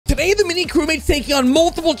A, the mini crewmate's taking on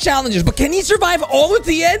multiple challenges, but can he survive all the way to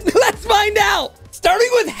the end? Let's find out. Starting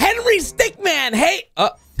with Henry Stickman. Hey,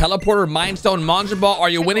 teleporter, Mind Stone, Monster Ball. Are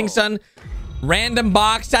you winning, son? Random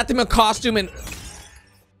box, set them a costume, and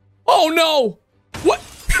oh no! What?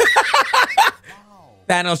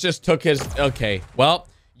 Thanos just took his. Okay, well,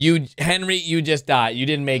 Henry, you just died. You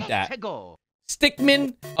didn't make that.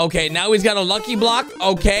 Stickman. Okay, now he's got a lucky block.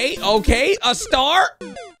 Okay, a star.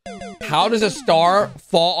 How does a star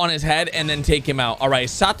fall on his head and then take him out? All right,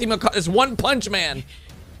 Satima is One Punch Man.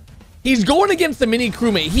 He's going against the mini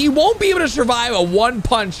crewmate. He won't be able to survive a one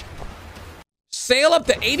punch. Sale up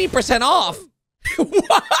to 80% off.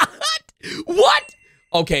 What?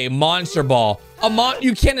 Okay, Monster Ball.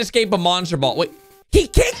 You can't escape a Monster Ball. Wait, he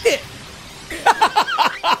kicked it.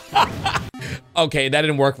 Okay, that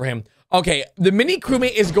didn't work for him. Okay, the mini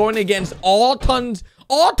crewmate is going against all types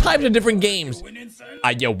of different games.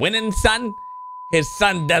 Are you winning, son? His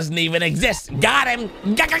son doesn't even exist. Got him.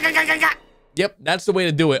 Yep, that's the way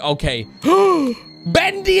to do it. Okay.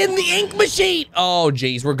 Bendy in the ink machine. Oh,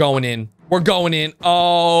 jeez, we're going in. We're going in.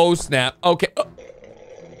 Oh, snap. Okay.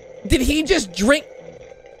 Did he just drink?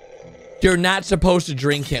 You're not supposed to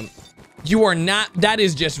drink him. You are not. That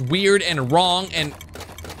is just weird and wrong. And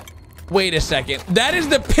wait a second. That is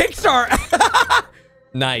the Pixar.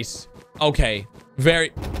 Nice. Okay.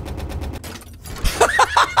 Very.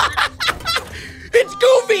 It's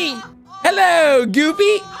Goofy. Hello,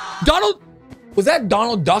 Goofy. Donald. Was that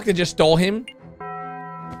Donald Duck that just stole him?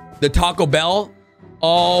 The Taco Bell?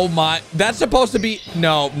 Oh my. That's supposed to be.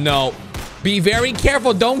 No. Be very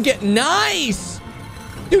careful. Don't get. Nice.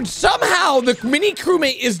 Dude, somehow the mini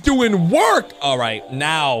crewmate is doing work. All right.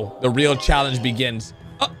 Now the real challenge begins.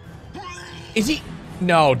 Is he?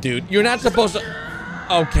 No, dude. You're not supposed to.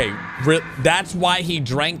 Okay. That's why he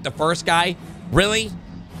drank the first guy? Really?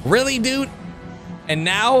 Really, dude? And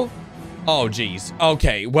now? Oh, geez.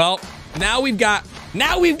 Okay. Well, now we've got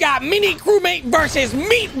mini crewmate versus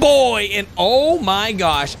Meat Boy. And oh my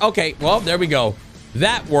gosh. Okay. Well, there we go.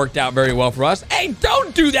 That worked out very well for us. Hey,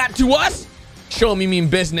 don't do that to us. Show me mean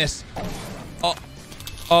business. Oh,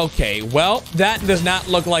 okay. Well, that does not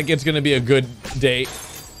look like it's going to be a good day.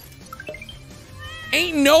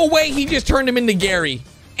 Ain't no way he just turned him into Gary.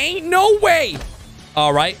 Ain't no way.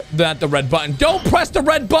 All right. Not the red button. Don't press the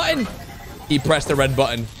red button. He pressed the red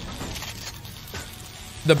button.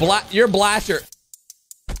 Your blaster.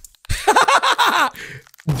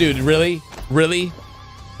 Dude, really? Really?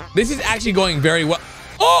 This is actually going very well.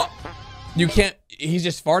 Oh! You can't. He's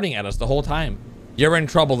just farting at us the whole time. You're in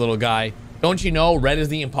trouble, little guy. Don't you know Red is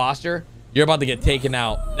the imposter? You're about to get taken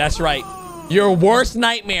out. That's right. Your worst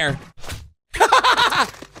nightmare.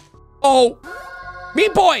 Oh.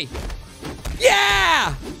 Meat Boy.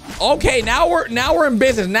 Yeah. Okay, now we're in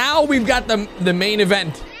business. Now we've got the main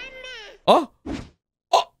event. Oh.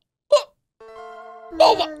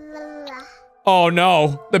 Oh my. Oh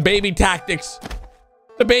no. The baby tactics.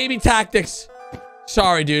 The baby tactics.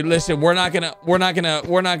 Sorry, dude. Listen, we're not gonna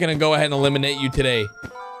go ahead and eliminate you today.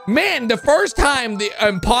 Man, the first time the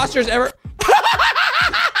imposters ever.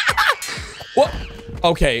 What?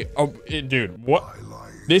 Okay, dude. What?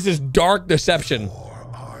 This is dark deception.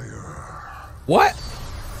 What?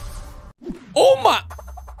 Oh my,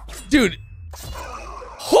 dude.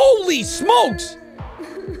 Holy smokes!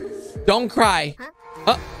 Don't cry.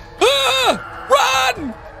 Run!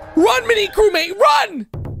 Run, mini crewmate, run!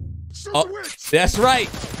 Oh, that's right.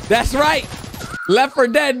 That's right. Left 4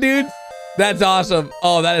 Dead, dude. That's awesome.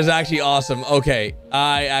 Oh, that is actually awesome. Okay,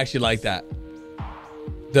 I actually like that.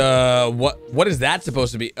 What is that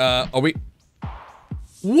supposed to be?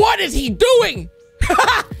 What is he doing?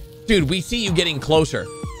 Dude, we see you getting closer.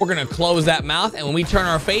 We're gonna close that mouth, and when we turn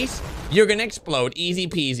our face, you're gonna explode. Easy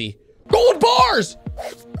peasy. Gold bars!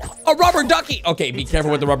 A rubber ducky. Okay, be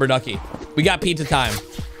careful with the rubber ducky. We got pizza time.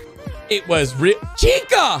 It was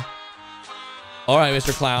Chica! All right,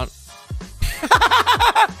 Mr. Clown.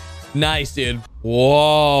 Nice, dude.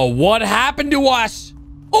 Whoa, what happened to us?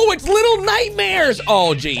 Oh, it's Little Nightmares.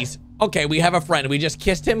 Oh, geez. Okay, we have a friend. We just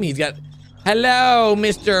kissed him. He's got... Hello,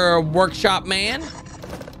 Mr. Workshop Man.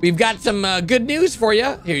 We've got some good news for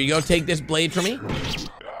you. Here you go. Take this blade from me.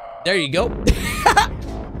 There you go.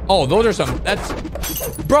 Oh, those are some... That's...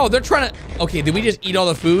 Bro, they're trying to... Okay, did we just eat all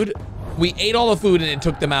the food? We ate all the food and it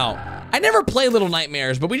took them out. I never play Little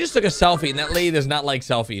Nightmares, but we just took a selfie, and that lady does not like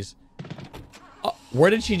selfies. Oh, where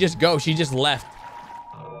did she just go? She just left.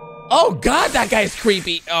 Oh, God, that guy's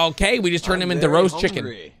creepy. Okay, we just turned him into roast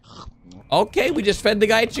chicken. Okay, we just fed the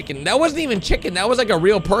guy chicken. That wasn't even chicken. That was like a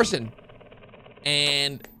real person.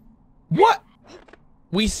 And what?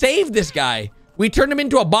 We saved this guy. We turned him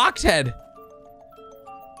into a box head.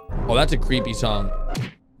 Oh, that's a creepy song.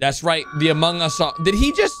 That's right. The Among Us song. Did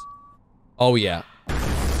he just... Oh, yeah.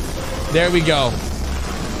 There we go.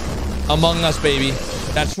 Among Us, baby.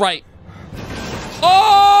 That's right.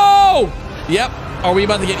 Oh! Yep. Are we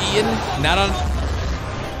about to get eaten? Not on...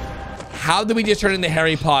 How did we just turn into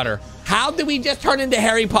Harry Potter? How did we just turn into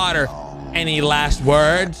Harry Potter? Any last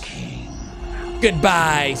words?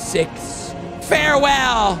 Goodbye, 6.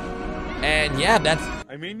 Farewell. And yeah, that's...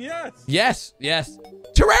 I mean, yes. Yes, yes.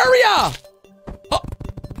 Terraria! Oh,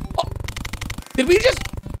 oh. Did we just...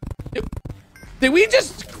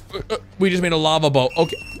 we just made a lava boat.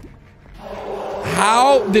 Okay.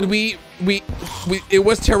 How did we it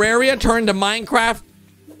was Terraria turned to Minecraft,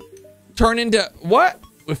 turn into what?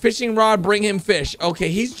 A fishing rod, bring him fish. Okay,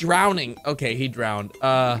 he's drowning. Okay, he drowned.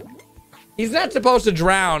 He's not supposed to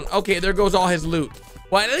drown. Okay, there goes all his loot.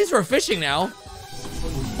 Well, at least we're fishing now.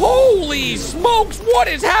 Holy smokes, what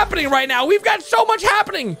is happening right now? We've got so much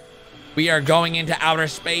happening. We are going into outer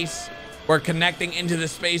space. We're connecting into the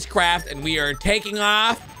spacecraft, and we are taking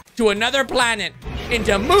off to another planet.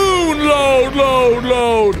 Into moon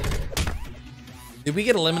load. Did we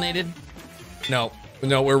get eliminated? No,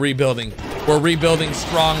 we're rebuilding. We're rebuilding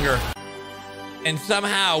stronger. And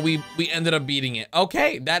somehow we ended up beating it.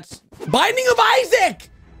 Okay, that's Binding of Isaac.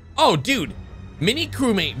 Oh, dude. Mini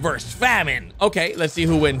crewmate versus Famine. Okay, let's see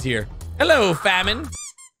who wins here. Hello, Famine.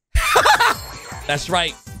 That's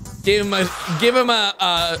right. Give him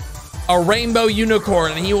a rainbow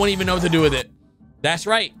unicorn and he won't even know what to do with it. That's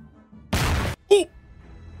right. Ooh.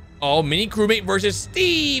 Oh, mini crewmate versus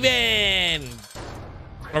Steven.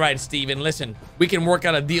 All right, Steven, listen. We can work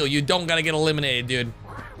out a deal. You don't gotta get eliminated, dude.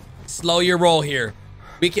 Slow your roll here.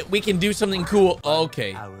 We can do something cool.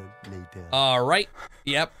 Okay. All right.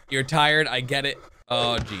 Yep, you're tired. I get it.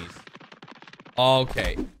 Oh, jeez.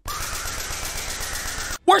 Okay.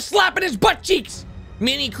 We're slapping his butt cheeks.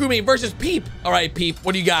 Mini crewmate versus Peep. All right, Peep,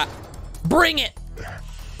 what do you got? Bring it.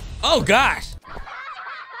 Oh, gosh.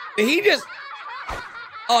 He just...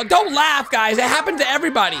 Oh, don't laugh, guys. It happened to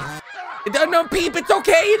everybody. No, Peep, it's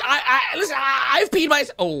okay. Listen, I've peed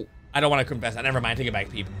myself. Oh, I don't want to confess. Never mind. Take it back,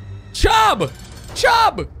 Peep. Chub!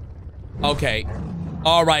 Okay.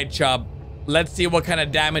 All right, Chub. Let's see what kind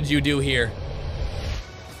of damage you do here.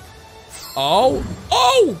 Oh!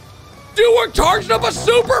 Dude, we're charging up a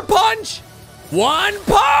super punch! 1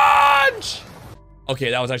 punch! Okay,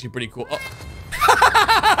 that was actually pretty cool. Oh.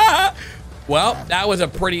 Well, that was a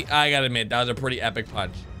pretty... I gotta admit, that was a pretty epic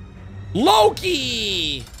punch.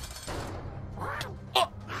 Loki!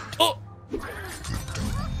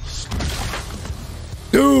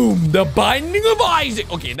 Doom, the Binding of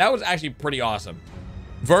Isaac. Okay, that was actually pretty awesome.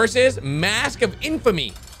 Versus Mask of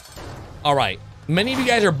Infamy. All right, many of you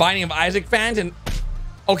guys are Binding of Isaac fans, and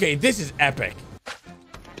okay, this is epic.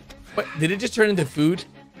 What, did it just turn into food?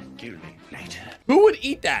 Who would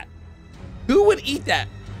eat that? Who would eat that?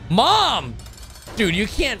 Mom! Dude, you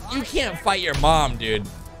can't fight your mom, dude.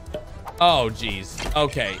 Oh, geez.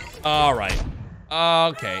 Okay, all right.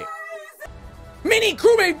 Okay. Mini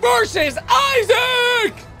crewmate versus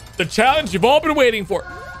Isaac! The challenge you've all been waiting for.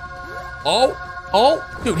 Oh,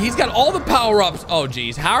 dude, he's got all the power-ups. Oh,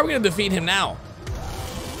 geez. How are we gonna defeat him now?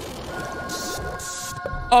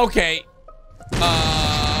 Okay.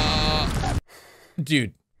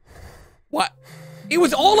 Dude. What? It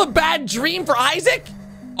was all a bad dream for Isaac?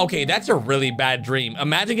 Okay, that's a really bad dream.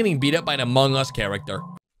 Imagine getting beat up by an Among Us character.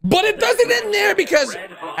 But it doesn't end there because,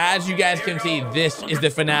 as you guys can see, this is the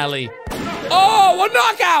finale. Oh, a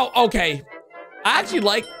knockout! Okay. I actually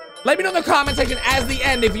like... Let me know in the comment section as the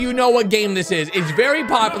end if you know what game this is. It's very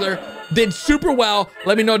popular. Did super well.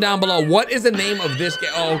 Let me know down below. What is the name of this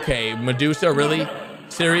game? Oh, okay. Medusa, really?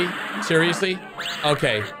 Seriously?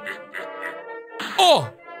 Okay.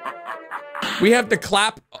 Oh! We have to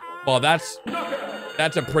clap. Well, that's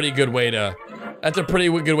a pretty good way to... That's a pretty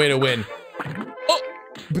good way to win. Oh!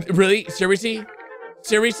 Really? Seriously?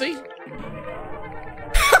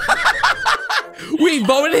 We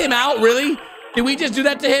voted him out, really? Did we just do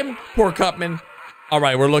that to him? Poor Cupman. All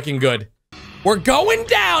right, we're looking good. We're going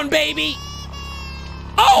down, baby.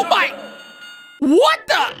 Oh my, what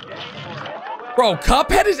the? Bro,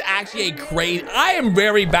 Cuphead is actually a crazy, I am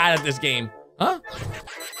very bad at this game. Huh?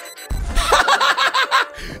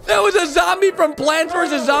 That was a zombie from Plants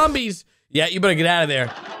vs. Zombies. Yeah, you better get out of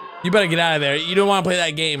there. You better get out of there. You don't want to play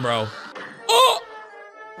that game, bro. Oh!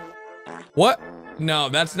 What? No,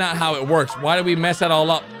 that's not how it works. Why did we mess that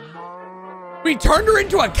all up? We turned her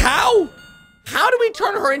into a cow? How do we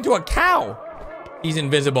turn her into a cow? He's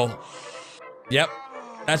invisible. Yep,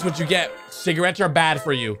 that's what you get. Cigarettes are bad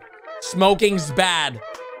for you. Smoking's bad.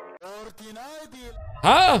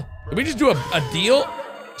 Huh? Did we just do a deal?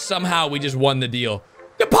 somehow we just won the deal.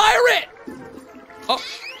 The pirate! Oh,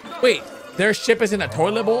 wait. Their ship is in a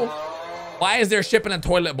toilet bowl? Why is their ship in a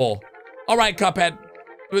toilet bowl? All right, Cuphead.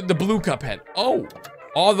 The blue Cuphead. Oh,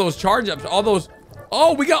 all those charge ups, all those.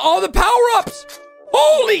 Oh, we got all the power ups.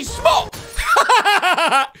 Holy smoke.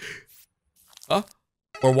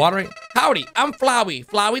 We're watering. Howdy, I'm Flowey.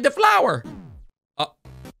 Flowey the flower.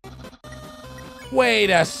 Wait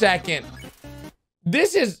a second.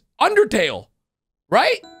 This is Undertale,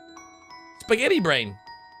 right? Spaghetti brain.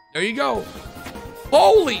 There you go.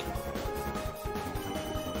 Holy.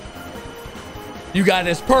 You got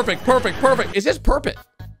this. Perfect, perfect, perfect. Is this perfect?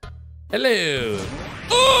 Hello.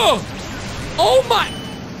 Oh! Oh my!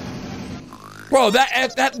 Bro, that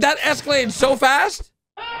escalated so fast.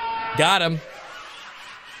 Got him.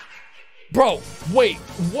 Bro, wait,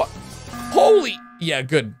 what? Holy! Yeah,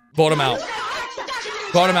 good. Vote him out.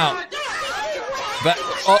 Vote him out.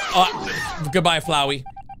 Goodbye, Flowey.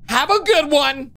 Have a good one.